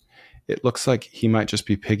it looks like he might just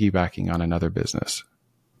be piggybacking on another business.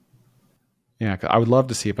 Yeah, I would love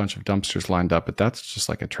to see a bunch of dumpsters lined up, but that's just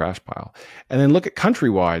like a trash pile. And then look at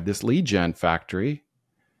Countrywide, this lead gen factory.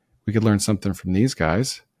 We could learn something from these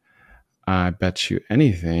guys. I bet you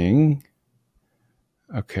anything.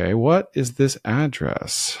 Okay, what is this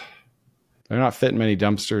address? They're not fitting many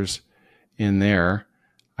dumpsters in there.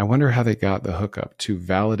 I wonder how they got the hookup to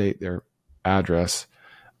validate their address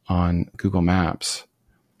on Google Maps.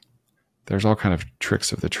 There's all kind of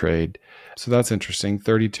tricks of the trade. So that's interesting.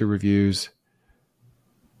 32 reviews.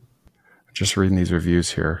 Just reading these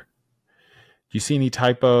reviews here. Do you see any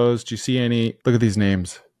typos? Do you see any? Look at these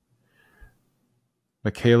names.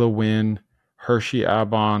 Michaela Wynn, Hershey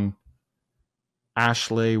Abon,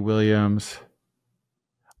 Ashley Williams.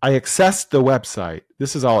 I accessed the website.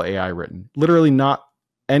 This is all AI written. Literally not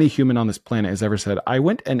any human on this planet has ever said, I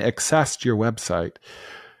went and accessed your website.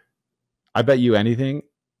 I bet you anything,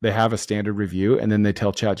 they have a standard review and then they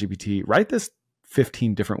tell ChatGPT, write this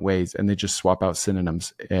 15 different ways, and they just swap out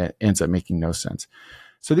synonyms. It ends up making no sense.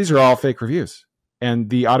 So these are all fake reviews, and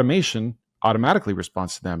the automation automatically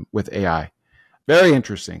responds to them with AI. Very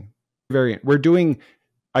interesting. We're doing,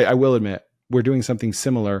 I will admit, we're doing something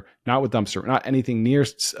similar, not with dumpster, not anything near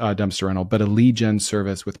dumpster rental, but a lead gen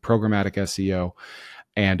service with programmatic SEO.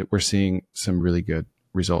 And we're seeing some really good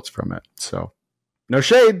results from it. So no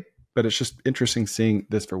shade, but it's just interesting seeing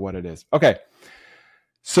this for what it is. Okay.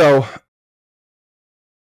 So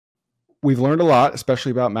we've learned a lot,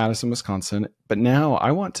 especially about Madison, Wisconsin, but now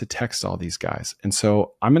I want to text all these guys. And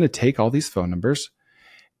so I'm going to take all these phone numbers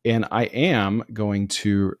and I am going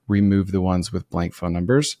to remove the ones with blank phone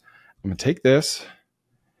numbers. I'm going to take this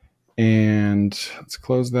and let's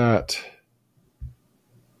close that.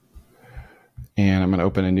 And I'm going to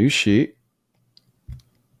open a new sheet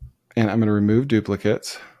and I'm going to remove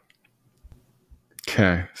duplicates.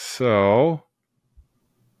 Okay, so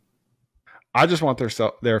I just want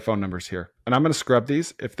their phone numbers here. And I'm going to scrub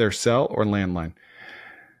these if they're cell or landline.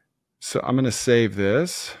 So I'm going to save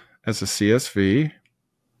this as a CSV.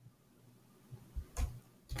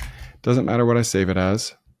 Doesn't matter what I save it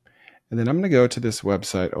as. And then I'm going to go to this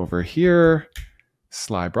website over here,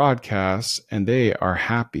 Sly Broadcast, and they are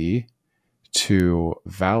happy to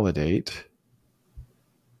validate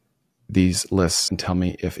these lists and tell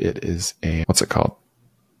me if it is a, what's it called?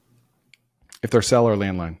 If they're cell or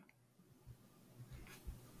landline.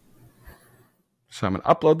 So I'm going to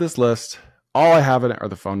upload this list. All I have in it are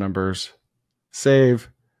the phone numbers.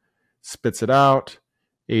 Save, spits it out,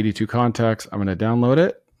 82 contacts. I'm going to download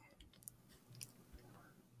it.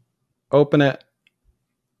 Open it.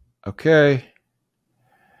 Okay.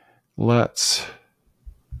 Let's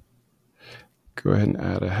go ahead and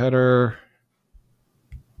add a header.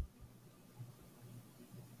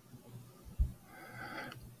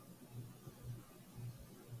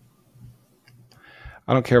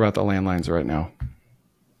 I don't care about the landlines right now.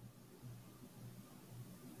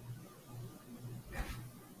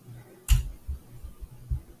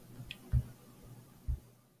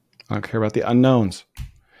 I don't care about the unknowns.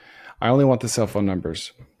 I only want the cell phone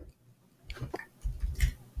numbers.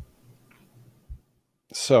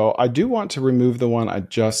 So I do want to remove the one I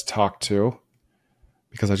just talked to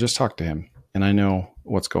because I just talked to him and I know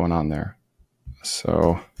what's going on there.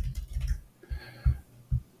 So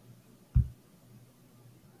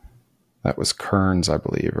that was Kearns, I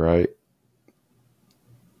believe, right?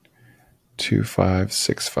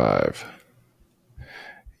 2565.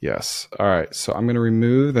 Yes. All right. So I'm going to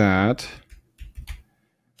remove that.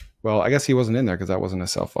 Well, I guess he wasn't in there because that wasn't a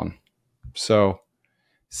cell phone. So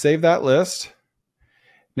save that list.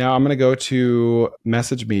 Now I'm going to go to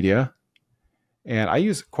Message Media. And I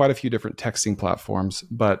use quite a few different texting platforms,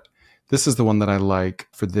 but this is the one that I like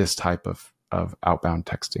for this type of outbound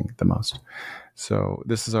texting the most. So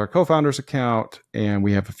this is our co-founder's account, and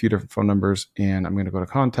we have a few different phone numbers. And I'm going to go to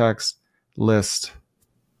Contacts, List,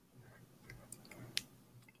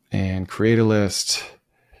 and create a list.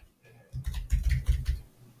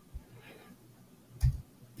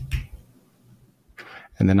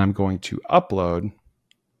 And then I'm going to upload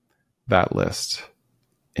that list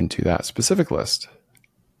into that specific list.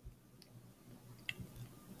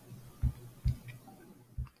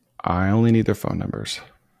 I only need their phone numbers.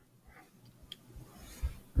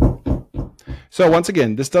 So once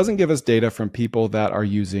again, this doesn't give us data from people that are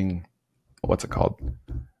using, what's it called?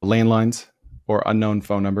 Landlines or unknown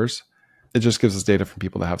phone numbers. It just gives us data from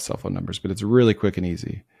people that have cell phone numbers, but it's really quick and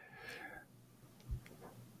easy.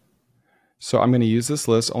 So I'm going to use this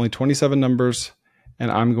list, only 27 numbers, and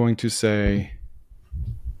I'm going to say,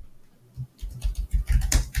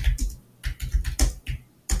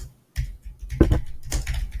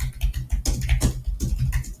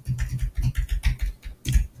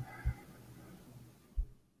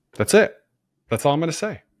 That's it. That's all I'm going to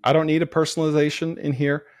say. I don't need a personalization in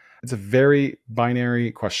here. It's a very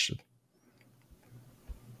binary question.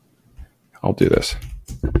 I'll do this.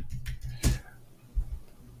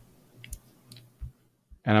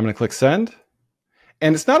 And I'm going to click send.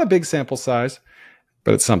 And it's not a big sample size,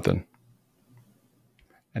 but it's something.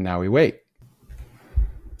 And now we wait.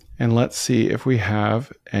 And let's see if we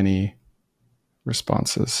have any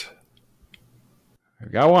responses.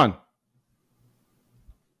 We got one.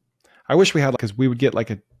 I wish we had, because we would get like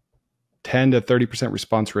a 10 to 30%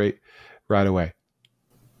 response rate right away.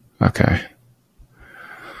 Okay.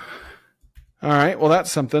 All right. Well,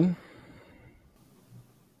 that's something.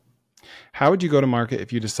 How would you go to market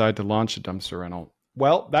if you decide to launch a dumpster rental?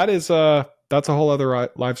 Well, that's a whole other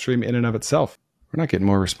live stream in and of itself. We're not getting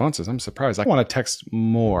more responses. I'm surprised. I want to text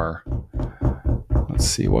more. Let's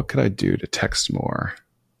see. What could I do to text more?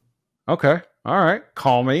 Okay. All right.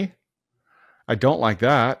 Call me. I don't like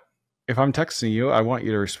that. If I'm texting you, I want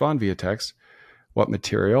you to respond via text. What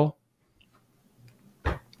material?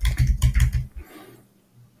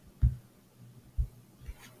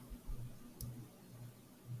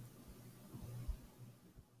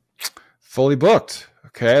 Fully booked.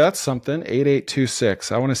 Okay, that's something.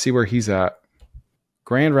 8826. I want to see where he's at.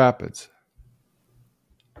 Grand Rapids.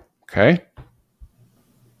 Okay.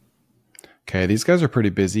 Okay, these guys are pretty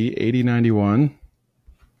busy. 8091.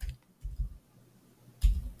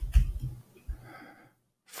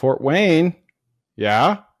 Fort Wayne.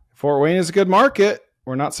 Yeah, Fort Wayne is a good market.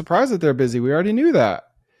 We're not surprised that they're busy. We already knew that.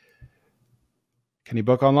 Can you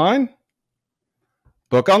book online?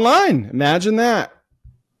 Book online. Imagine that.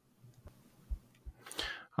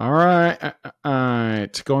 All right. All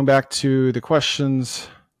right. Going back to the questions.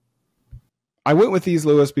 I went with these,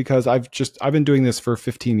 Lewis, because I've been doing this for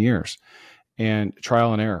 15 years and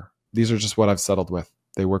trial and error. These are just what I've settled with.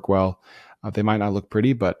 They work well. They might not look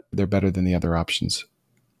pretty, but they're better than the other options.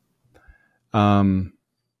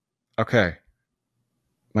 Okay.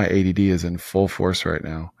 My ADD is in full force right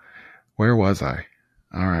now. Where was I?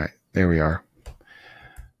 All right. There we are.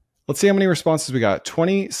 Let's see how many responses we got.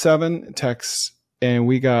 27 texts. And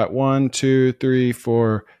we got 1, 2, 3,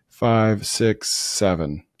 4, 5, 6,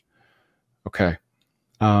 7. Okay.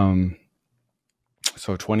 So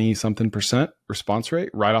 20-something% response rate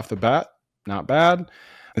right off the bat. Not bad.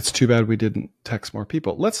 It's too bad we didn't text more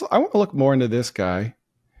people. I want to look more into this guy.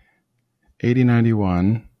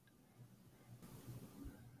 8091.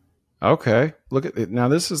 Okay. Look at it. Now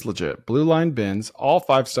this is legit. Blue Line Bins, all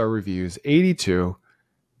 5-star reviews, 82.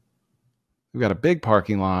 We've got a big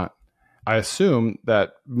parking lot. I assume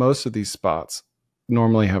that most of these spots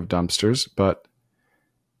normally have dumpsters, but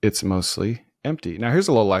it's mostly empty. Now, here's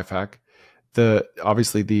a little life hack.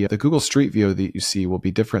 Obviously, the Google Street View that you see will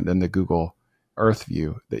be different than the Google Earth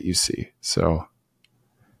View that you see. So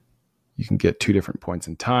you can get 2 different points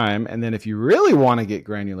in time. And then if you really want to get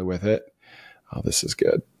granular with it, oh, this is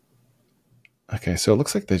good. Okay, so it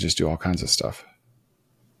looks like they just do all kinds of stuff.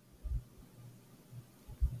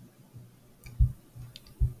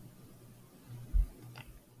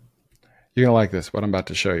 You're going to like this, what I'm about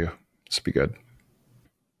to show you. This will be good.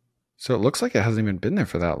 So it looks like it hasn't even been there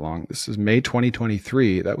for that long. This is May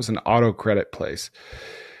 2023. That was an auto credit place.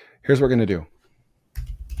 Here's what we're going to do.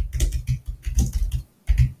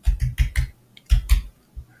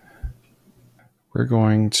 We're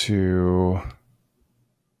going to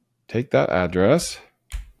take that address.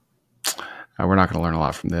 We're not going to learn a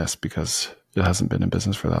lot from this because it hasn't been in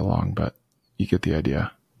business for that long, but you get the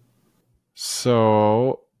idea.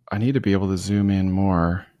 So I need to be able to zoom in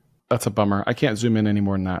more. That's a bummer. I can't zoom in any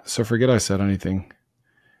more than that. So forget I said anything.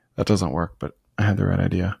 That doesn't work, but I had the right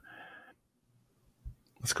idea.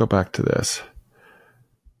 Let's go back to this.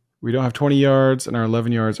 We don't have 20 yards and our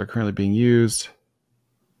 11 yards are currently being used.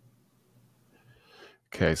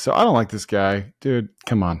 Okay, so I don't like this guy. Dude,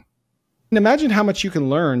 come on. And imagine how much you can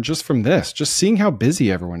learn just from this, just seeing how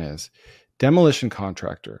busy everyone is. Demolition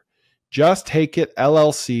contractor. Just take it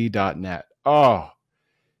LLC.net. Oh,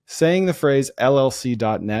 saying the phrase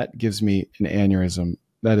LLC.net gives me an aneurysm.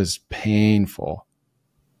 That is painful.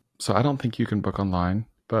 So I don't think you can book online,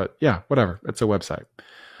 but yeah, whatever. It's a website.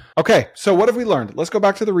 Okay, so what have we learned? Let's go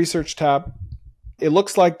back to the research tab. It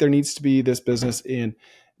looks like there needs to be this business in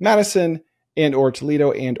Madison and or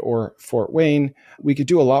Toledo and or Fort Wayne. We could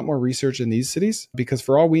do a lot more research in these cities because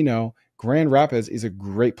for all we know, Grand Rapids is a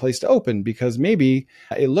great place to open because maybe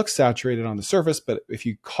it looks saturated on the surface, but if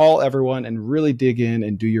you call everyone and really dig in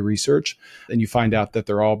and do your research, then you find out that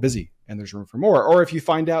they're all busy. and there's room for more. Or if you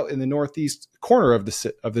find out in the northeast corner of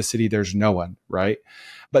the city, there's no one, right?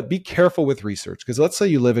 But be careful with research, because let's say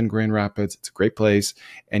you live in Grand Rapids, it's a great place,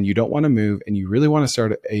 and you don't want to move, and you really want to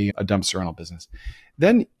start a dumpster rental business.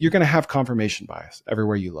 Then you're going to have confirmation bias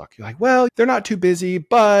everywhere you look. You're like, well, they're not too busy,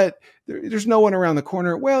 but there's no one around the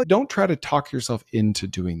corner. Well, don't try to talk yourself into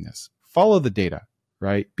doing this. Follow the data,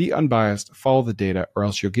 right? Be unbiased, follow the data, or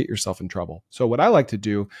else you'll get yourself in trouble. So what I like to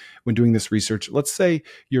do when doing this research, let's say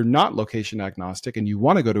you're not location agnostic and you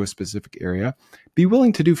want to go to a specific area, be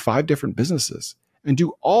willing to do 5 different businesses and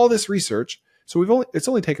do all this research. So it's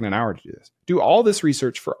only taken an hour to do this. Do all this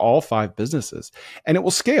research for all 5 businesses, and it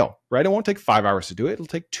will scale, right? It won't take 5 hours to do it. It'll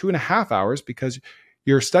take 2.5 hours because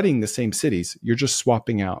you're studying the same cities. You're just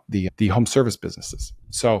swapping out the home service businesses.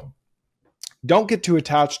 So don't get too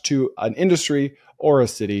attached to an industry or a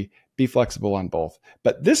city. Be flexible on both.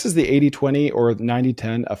 But this is the 80-20 or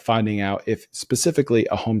 90-10 of finding out if specifically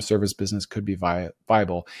a home service business could be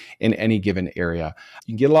viable in any given area.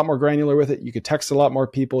 You can get a lot more granular with it. You could text a lot more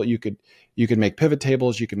people. You could make pivot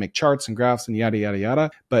tables. You could make charts and graphs and yada, yada,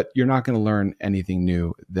 yada. But you're not going to learn anything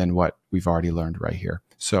new than what we've already learned right here.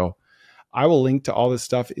 So I will link to all this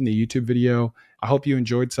stuff in the YouTube video. I hope you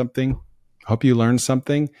enjoyed something. I hope you learned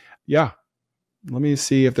something. Yeah. Let me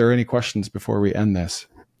see if there are any questions before we end this.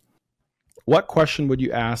 What question would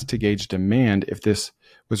you ask to gauge demand if this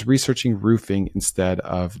was researching roofing instead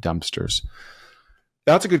of dumpsters?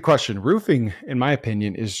 That's a good question. Roofing, in my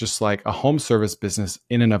opinion, is just like a home service business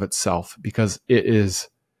in and of itself, because it is,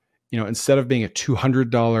 instead of being a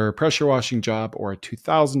 $200 pressure washing job or a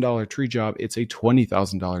 $2,000 tree job, it's a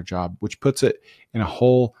 $20,000 job, which puts it in a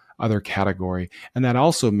whole other category. And that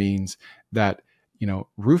also means that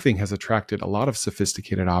roofing has attracted a lot of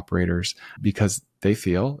sophisticated operators because they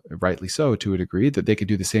feel, rightly so to a degree, that they could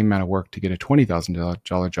do the same amount of work to get a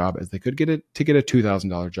 $20,000 job as they could get a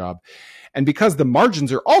 $2,000 job. And because the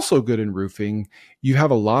margins are also good in roofing, you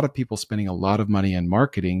have a lot of people spending a lot of money on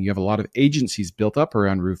marketing. You have a lot of agencies built up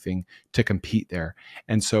around roofing to compete there.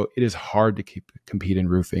 And so it is hard to compete in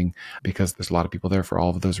roofing because there's a lot of people there for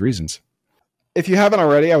all of those reasons. If you haven't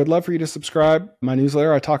already, I would love for you to subscribe to my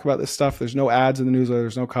newsletter. I talk about this stuff. There's no ads in the newsletter.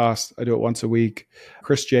 There's no cost. I do it once a week.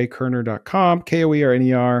 ChrisJKoerner.com,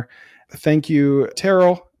 Koerner. Thank you,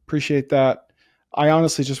 Terrell. Appreciate that. I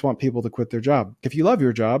honestly just want people to quit their job. If you love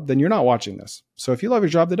your job, then you're not watching this. So if you love your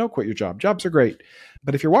job, then don't quit your job. Jobs are great.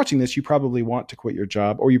 But if you're watching this, you probably want to quit your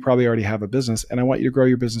job, or you probably already have a business, and I want you to grow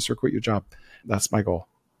your business or quit your job. That's my goal.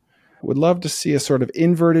 Would love to see a sort of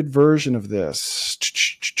inverted version of this.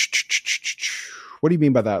 What do you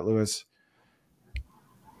mean by that, Lewis?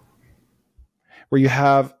 Where you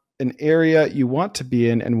have an area you want to be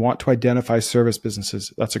in and want to identify service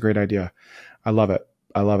businesses. That's a great idea. I love it.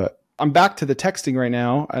 I love it. I'm back to the texting right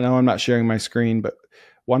now. I know I'm not sharing my screen, but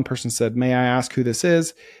one person said, "May I ask who this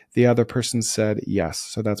is?" The other person said, "Yes."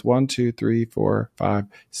 So that's 1, 2, 3, 4, 5,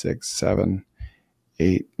 6, 7,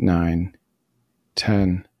 8, 9,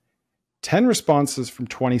 10. 10 responses from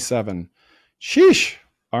 27. Sheesh.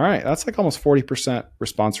 All right. That's like almost 40%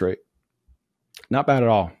 response rate. Not bad at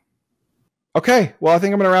all. Okay. Well, I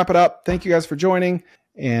think I'm going to wrap it up. Thank you guys for joining,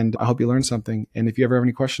 and I hope you learned something. And if you ever have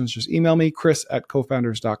any questions, just email me,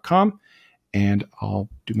 chris@cofounders.com, and I'll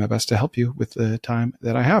do my best to help you with the time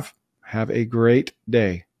that I have. Have a great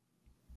day.